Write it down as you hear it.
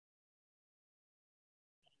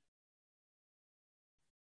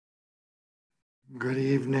Good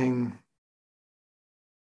evening.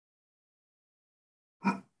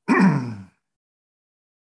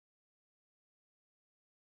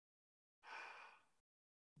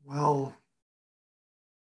 Well,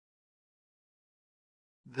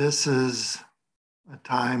 this is a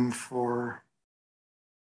time for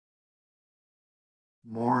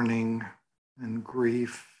mourning and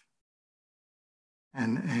grief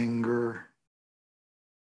and anger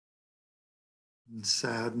and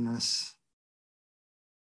sadness.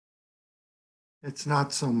 It's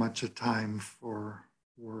not so much a time for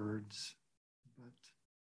words, but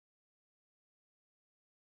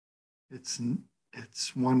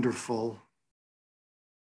it's wonderful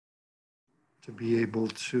to be able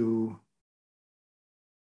to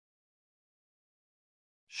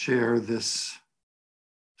share this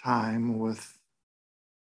time with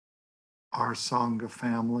our Sangha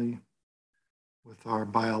family, with our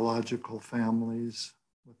biological families,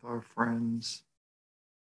 with our friends,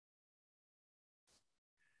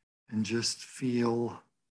 and just feel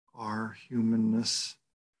our humanness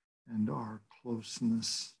and our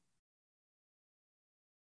closeness.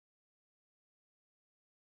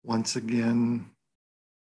 Once again,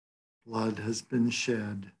 blood has been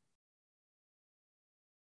shed.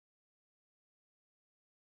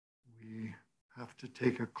 We have to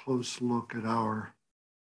take a close look at our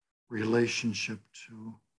relationship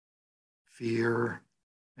to fear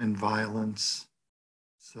and violence,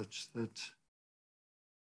 such that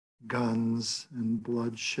guns and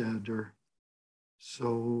bloodshed are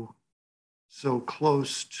so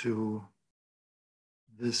close to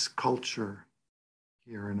this culture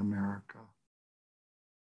here in America.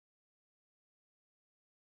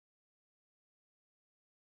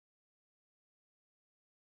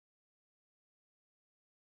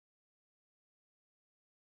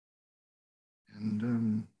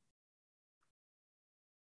 And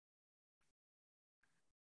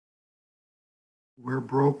we're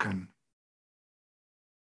broken.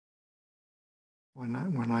 When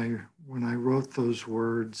I wrote those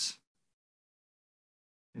words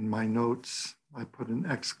in my notes, I put an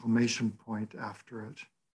exclamation point after it.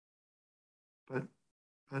 But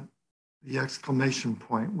the exclamation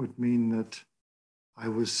point would mean that I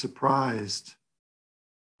was surprised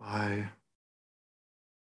by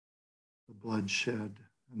the bloodshed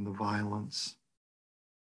and the violence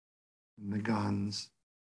and the guns.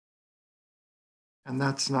 And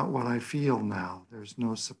that's not what I feel now. There's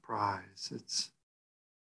no surprise. It's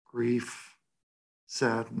grief,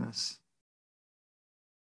 sadness,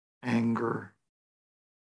 anger,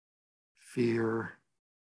 fear.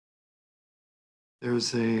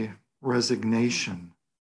 There's a resignation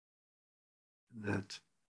that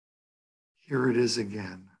here it is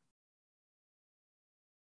again.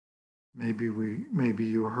 Maybe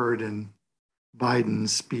you heard in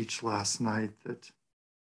Biden's speech last night that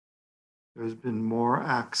there's been more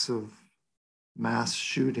acts of mass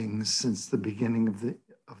shootings since the beginning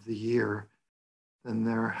of the year than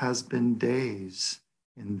there has been days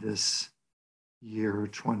in this year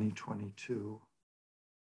 2022.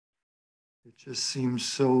 It just seems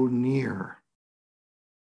so near,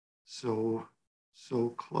 so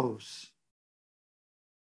close.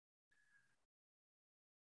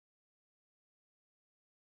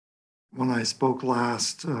 When I spoke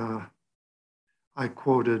last, I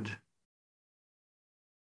quoted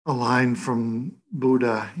a line from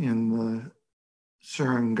Buddha in the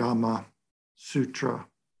Surangama Sutra,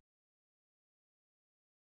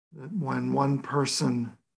 that when one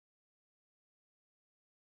person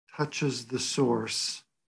touches the source,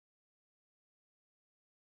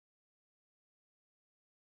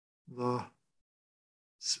 the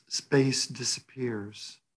space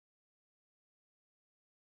disappears.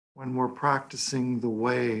 When we're practicing the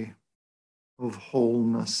way of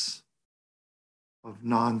wholeness, of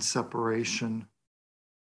non-separation,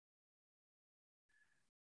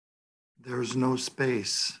 there's no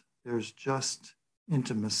space. There's just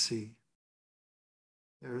intimacy.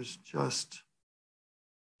 There's just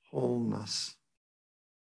wholeness.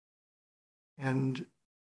 And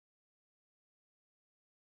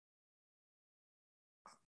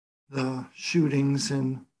the shootings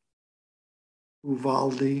in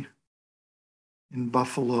Uvalde, in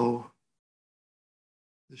Buffalo,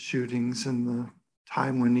 the shootings in the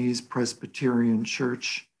Taiwanese Presbyterian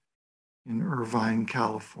Church in Irvine,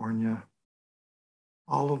 California,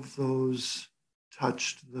 all of those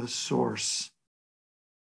touched the source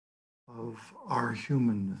of our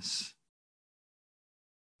humanness.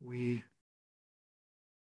 We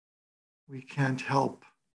can't help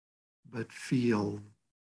but feel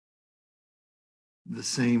the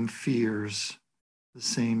same fears, the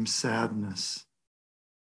same sadness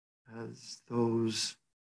as those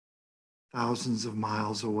thousands of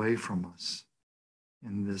miles away from us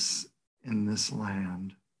in this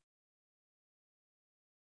land.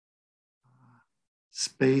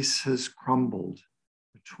 Space has crumbled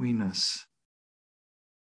between us,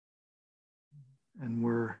 and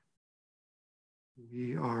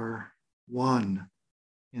we are one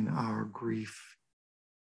in our grief,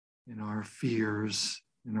 in our fears,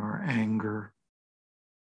 in our anger.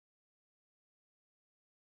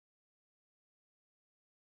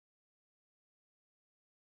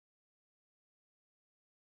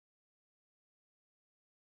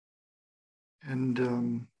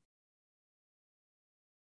 And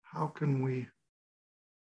how can we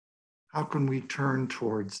turn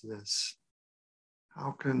towards this?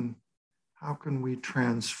 How can we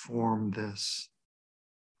transform this?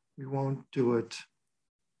 We won't do it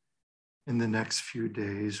in the next few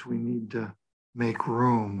days. We need to make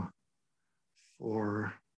room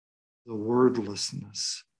for the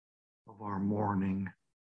wordlessness of our mourning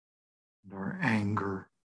and our anger.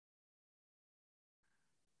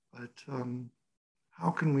 But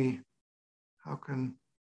how can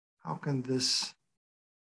this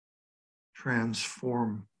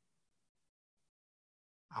transform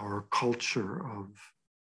our culture of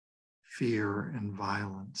fear and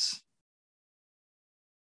violence?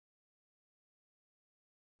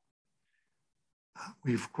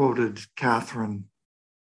 We've quoted Catherine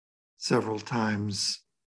several times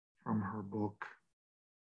from her book.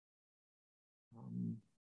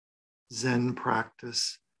 Zen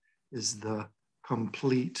practice is the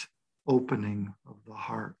complete opening of the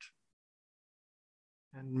heart.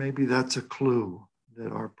 And maybe that's a clue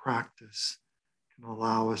that our practice can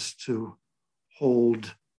allow us to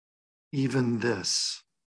hold even this,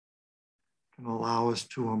 can allow us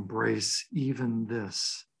to embrace even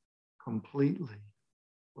this completely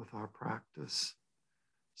with our practice,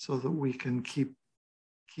 so that we can keep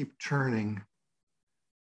turning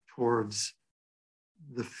towards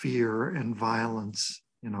the fear and violence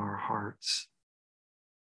in our hearts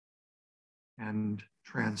and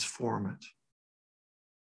transform it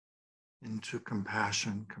into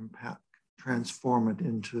compassion, transform it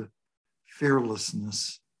into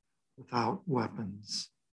fearlessness without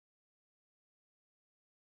weapons.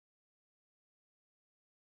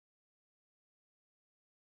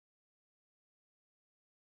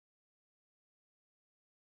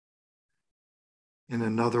 In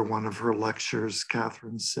another one of her lectures,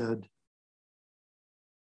 Catherine said,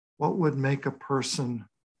 "What would make a person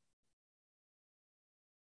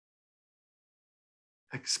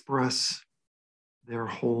express their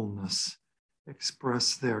wholeness,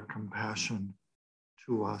 express their compassion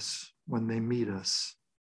to us when they meet us?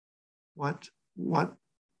 What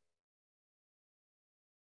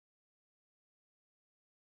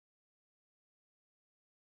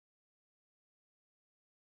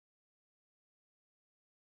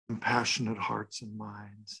compassionate hearts and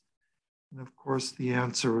minds?" And of course, the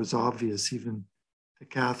answer is obvious even to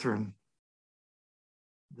Catherine,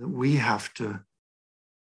 that we have to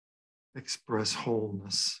express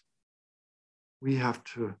wholeness. We have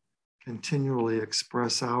to continually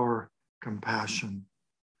express our compassion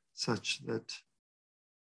such that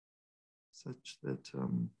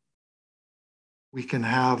we can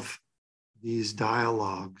have these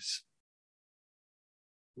dialogues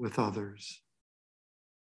with others,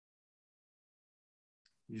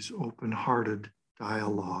 these open-hearted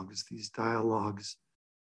dialogues, these dialogues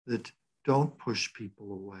that don't push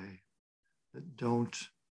people away, that don't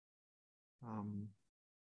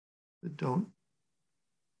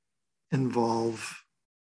involve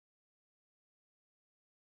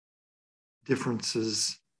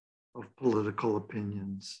differences of political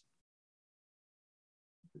opinions,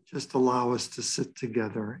 that just allow us to sit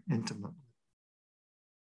together intimately.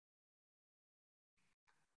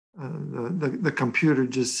 The computer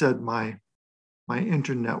just said my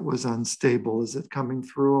internet was unstable. Is it coming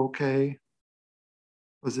through okay?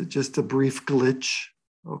 Was it just a brief glitch?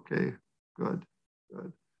 Okay, good.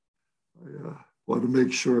 I want to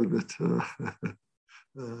make sure that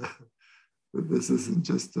that this isn't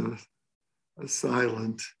just a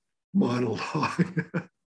silent monologue.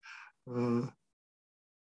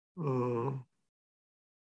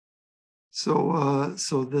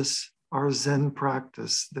 So this, our Zen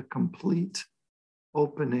practice, the complete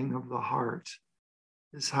opening of the heart,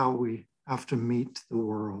 is how we have to meet the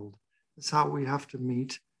world. It's how we have to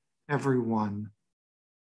meet everyone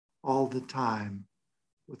all the time,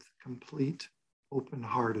 with complete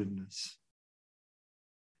open-heartedness.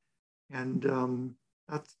 And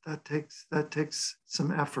that takes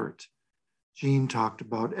some effort. Jean talked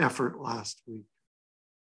about effort last week.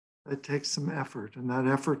 That takes some effort, and that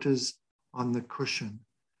effort is on the cushion.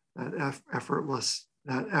 That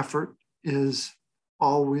effort is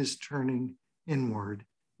always turning inward,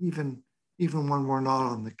 even when we're not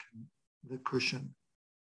on the cushion.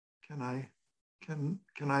 Can I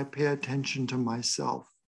pay attention to myself?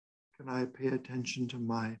 Can I pay attention to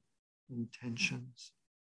my intentions?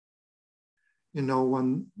 You know,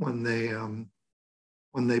 when they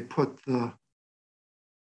put the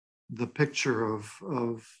picture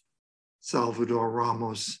of Salvador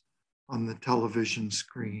Ramos on the television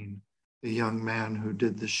screen, the young man who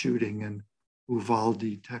did the shooting in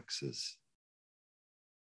Uvalde, Texas.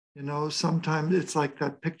 You know, sometimes it's like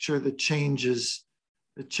that picture that changes.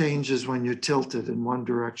 It changes when you tilt it in one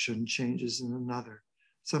direction, changes in another.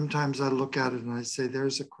 Sometimes I look at it and I say,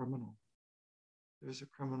 there's a criminal. There's a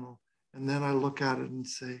criminal. And then I look at it and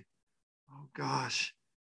say, oh gosh,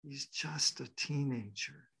 he's just a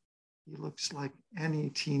teenager. He looks like any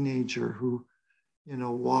teenager who, you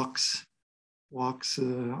know, walks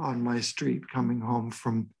on my street coming home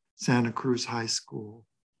from Santa Cruz High School.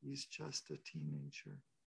 He's just a teenager.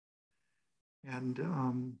 And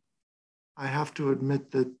I have to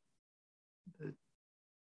admit that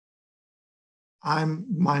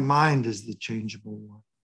my mind is the changeable one.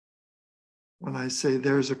 When I say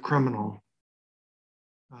there's a criminal,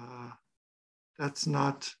 that's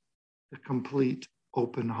not the complete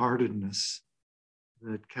open-heartedness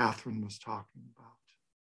that Catherine was talking about.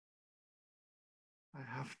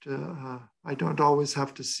 I don't always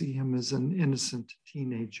have to see him as an innocent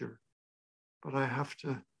teenager, but I have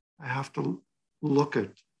to look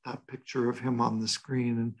at that picture of him on the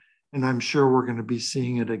screen, and I'm sure we're going to be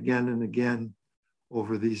seeing it again and again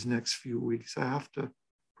over these next few weeks. I have to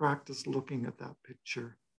practice looking at that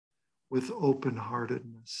picture with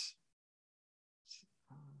open-heartedness,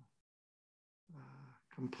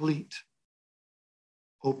 complete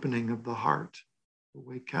opening of the heart, the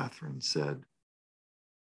way Catherine said.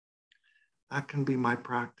 That can be my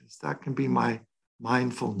practice. That can be my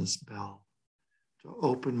mindfulness bell, to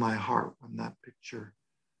open my heart when that picture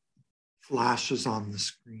flashes on the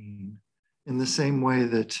screen, in the same way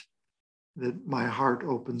that my heart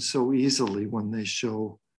opens so easily when they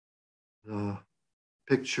show the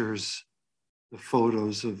pictures, the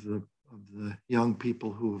photos of the young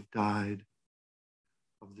people who have died,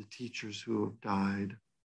 of the teachers who have died,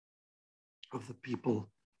 of the people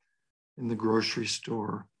in the grocery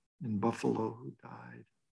store in Buffalo who died.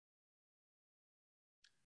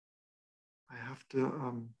 I have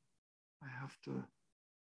to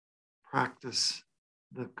practice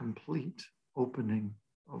the complete opening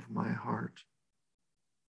of my heart.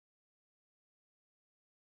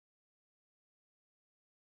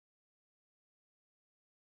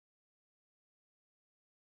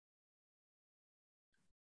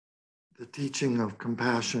 The teaching of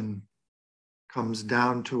compassion comes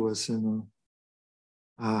down to us in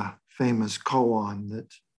a famous koan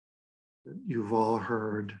that you've all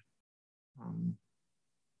heard.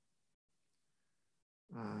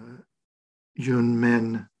 Yun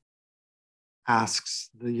Min asks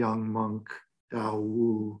the young monk Dao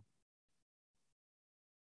Wu,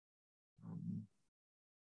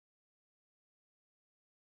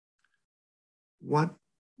 what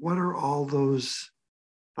are all those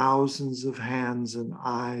thousands of hands and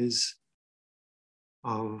eyes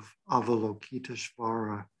of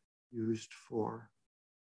Avalokiteshvara used for?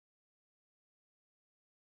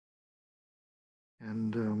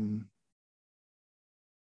 And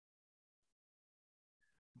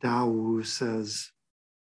Dao Wu says,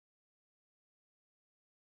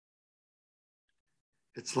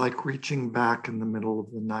 it's like reaching back in the middle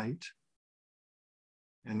of the night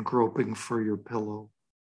and groping for your pillow.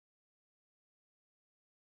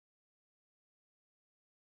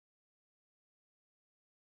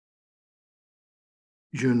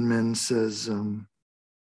 Yun Min says,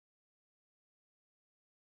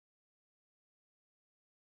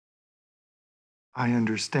 I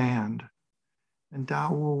understand. And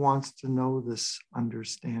Dao Wu wants to know this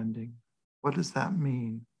understanding. What does that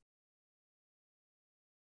mean?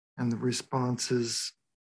 And the response is,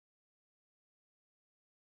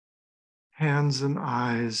 hands and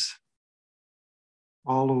eyes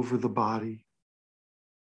all over the body.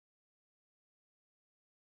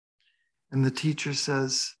 And the teacher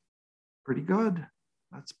says, pretty good.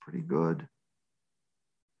 That's pretty good.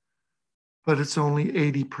 But it's only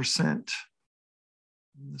 80%.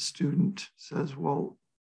 And the student says, well,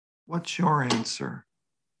 what's your answer?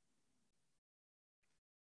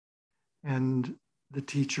 And the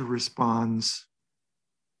teacher responds,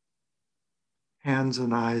 hands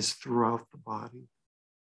and eyes throughout the body.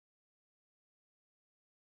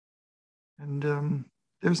 And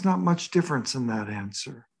there's not much difference in that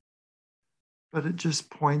answer. But it just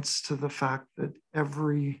points to the fact that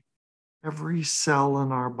every cell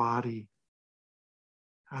in our body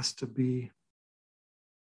has to be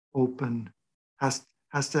open, has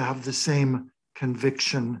to have the same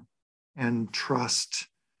conviction and trust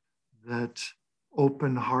that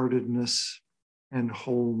open-heartedness and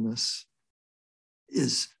wholeness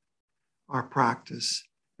is our practice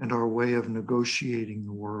and our way of negotiating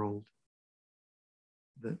the world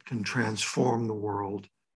that can transform the world,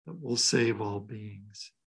 that will save all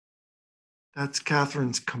beings. That's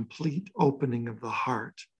Catherine's complete opening of the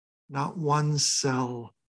heart. Not one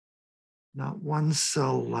cell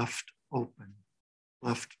left open,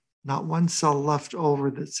 not one cell left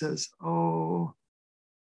over that says, oh,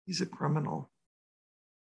 he's a criminal.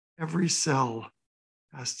 Every cell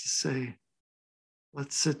has to say,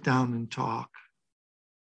 let's sit down and talk.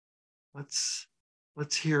 Let's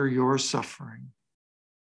hear your suffering.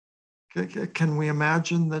 Can we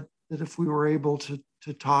imagine that if we were able to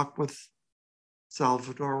talk with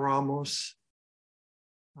Salvador Ramos,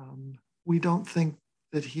 we don't think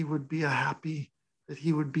that he would be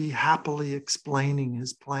happily explaining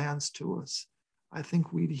his plans to us. I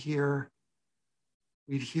think we'd hear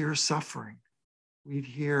suffering. We'd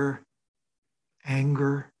hear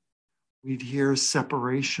anger. We'd hear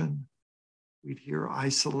separation. We'd hear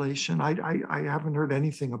isolation. I haven't heard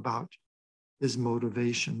anything about his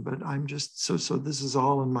motivation, but I'm just, so this is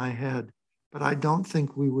all in my head, but I don't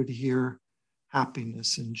think we would hear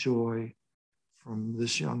happiness and joy from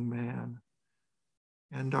this young man.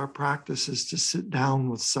 And our practice is to sit down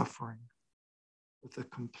with suffering, with a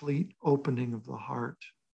complete opening of the heart.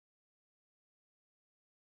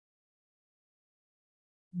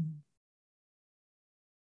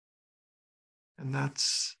 And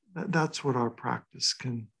that's what our practice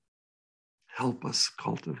can help us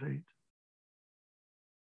cultivate.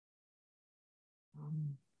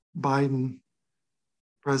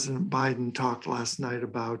 President Biden talked last night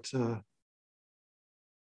about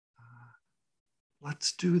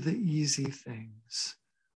let's do the easy things.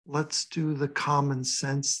 Let's do the common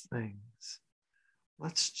sense things.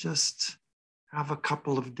 Let's just have a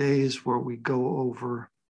couple of days where we go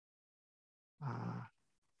over,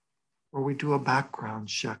 where we do a background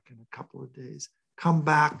check in a couple of days. Come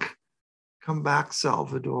back,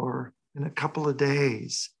 Salvador, in a couple of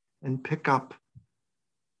days and pick up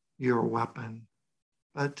your weapon.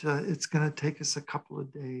 But it's going to take us a couple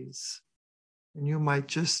of days. And you might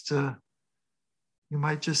just sit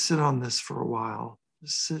on this for a while.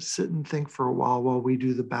 Just sit and think for a while we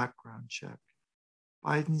do the background check.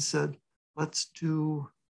 Biden said, let's do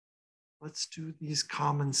these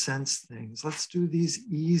common sense things. Let's do these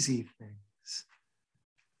easy things.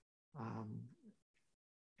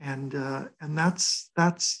 And that's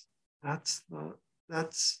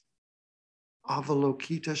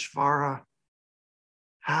Avalokiteshvara,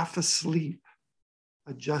 half asleep,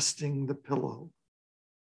 adjusting the pillow.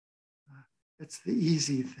 It's the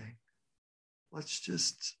easy thing. Let's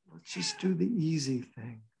just do the easy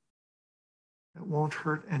thing. It won't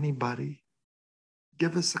hurt anybody.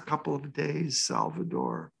 Give us a couple of days,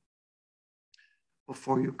 Salvador,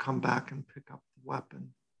 before you come back and pick up the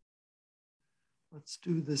weapon. Let's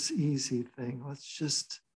do this easy thing. Let's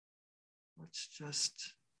just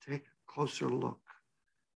take a closer look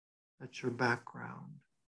at your background.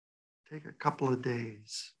 Take a couple of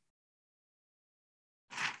days.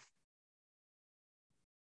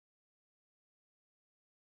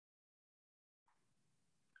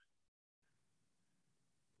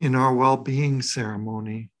 In our well-being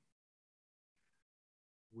ceremony,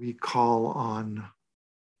 we call on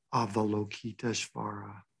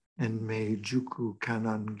Avalokiteshvara and Meijuku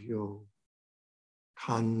Kanangyo,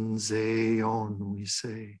 Kanzeon, we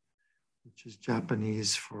say, which is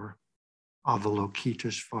Japanese for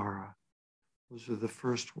Avalokiteshvara. Those are the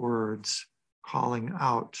first words calling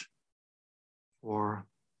out for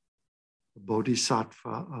the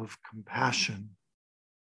Bodhisattva of compassion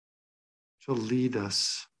to lead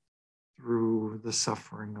us through the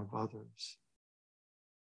suffering of others.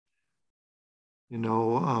 You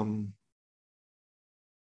know,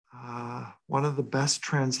 one of the best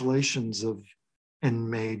translations of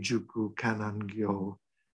Enmei-juku Kanangyo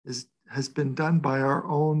has been done by our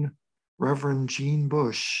own Reverend Jean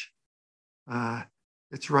Bush.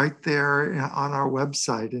 It's right there on our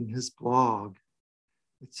website in his blog.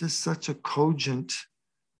 It's just such a cogent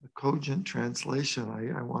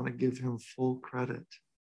translation. I want to give him full credit.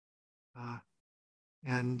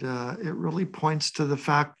 And it really points to the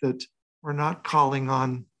fact that we're not calling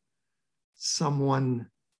on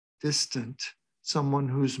someone distant, someone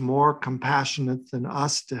who's more compassionate than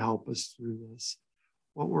us to help us through this.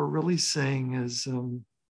 what we're really saying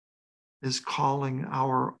is calling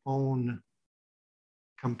our own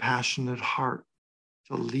compassionate heart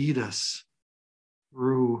to lead us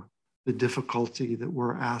through the difficulty that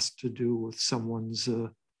we're asked to do with someone's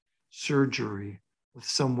surgery, with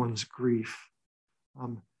someone's grief.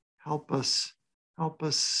 Help us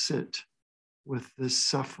sit with this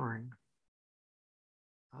suffering.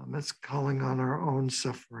 It's calling on our own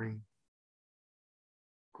suffering.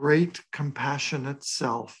 Great compassionate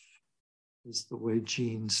self is the way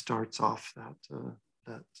Jean starts off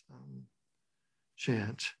that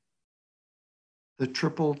chant. The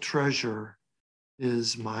triple treasure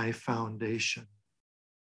is my foundation.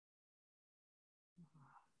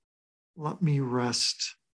 Let me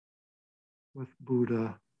rest with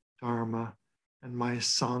Buddha, Dharma, and my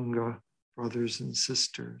Sangha brothers and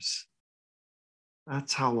sisters.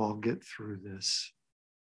 That's how I'll get through this.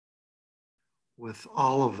 With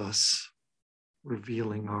all of us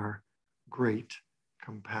revealing our great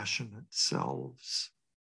compassionate selves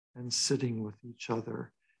and sitting with each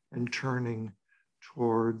other and turning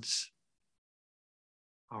towards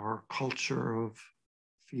our culture of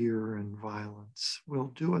fear and violence.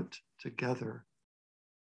 We'll do it together,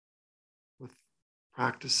 with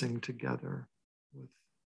practicing together,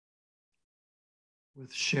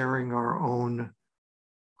 with sharing our own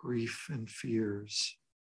grief and fears.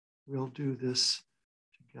 We'll do this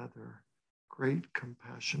together. Great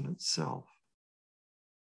compassionate self.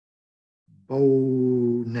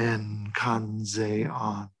 Bonen kanze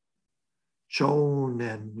an.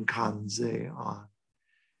 Chonen kanze an.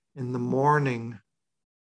 In the morning,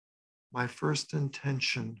 my first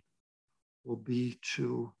intention will be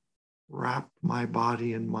to wrap my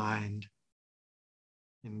body and mind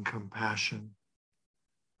in compassion.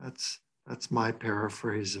 That's my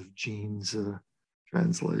paraphrase of Jean's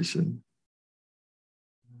translation.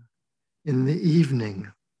 In the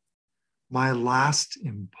evening, my last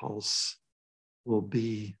impulse will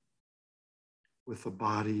be with a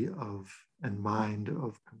body of and mind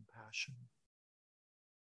of compassion.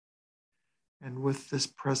 And with this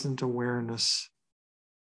present awareness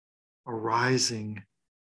arising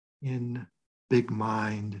in big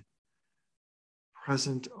mind,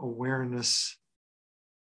 present awareness,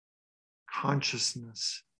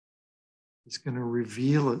 consciousness is going to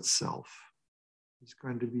reveal itself, is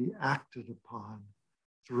going to be acted upon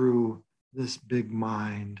through this big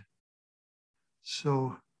mind.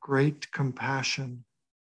 So great compassion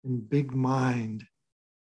in big mind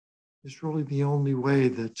is really the only way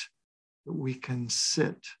that we can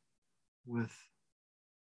sit with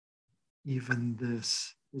even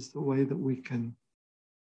this, is the way that we can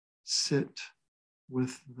sit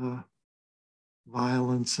with the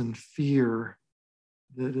violence and fear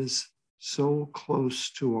that is so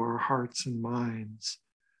close to our hearts and minds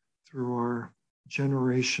through our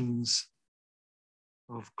generations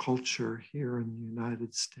of culture here in the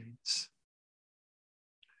United States.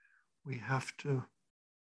 We have to,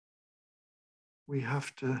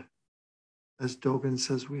 as Dogen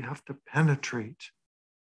says, we have to penetrate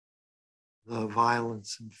the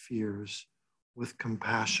violence and fears with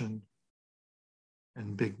compassion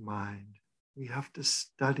and big mind. We have to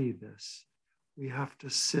study this. We have to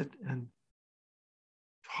sit and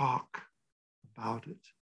talk about it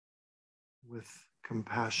with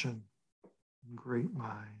compassion and great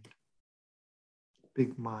mind,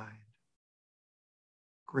 big mind,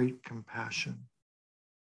 great compassion,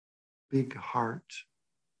 big heart,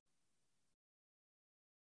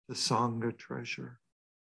 the Sangha treasure,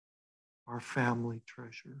 our family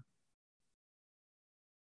treasure.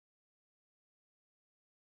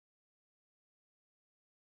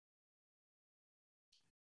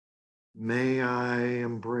 May I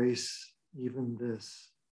embrace even this.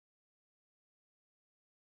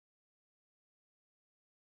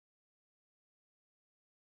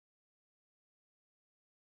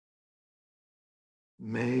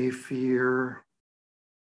 May fear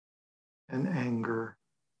and anger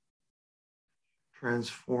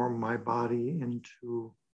transform my body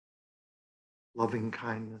into loving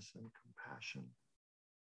kindness and compassion.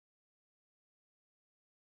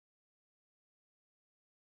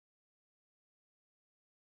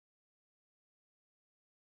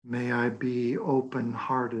 May I be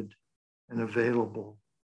open-hearted and available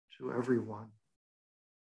to everyone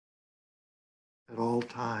at all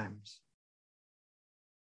times.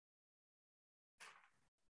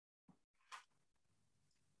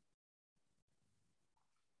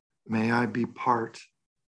 May I be part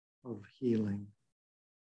of healing.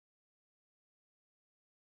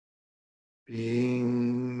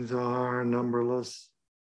 Beings are numberless.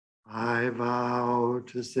 I vow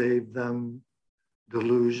to save them.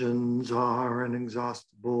 Delusions are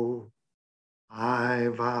inexhaustible. I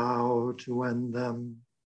vow to end them.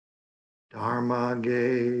 Dharma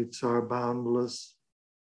gates are boundless.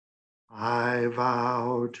 I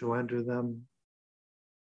vow to enter them.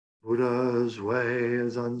 Buddha's way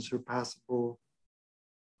is unsurpassable.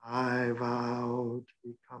 I vow to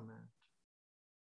become it.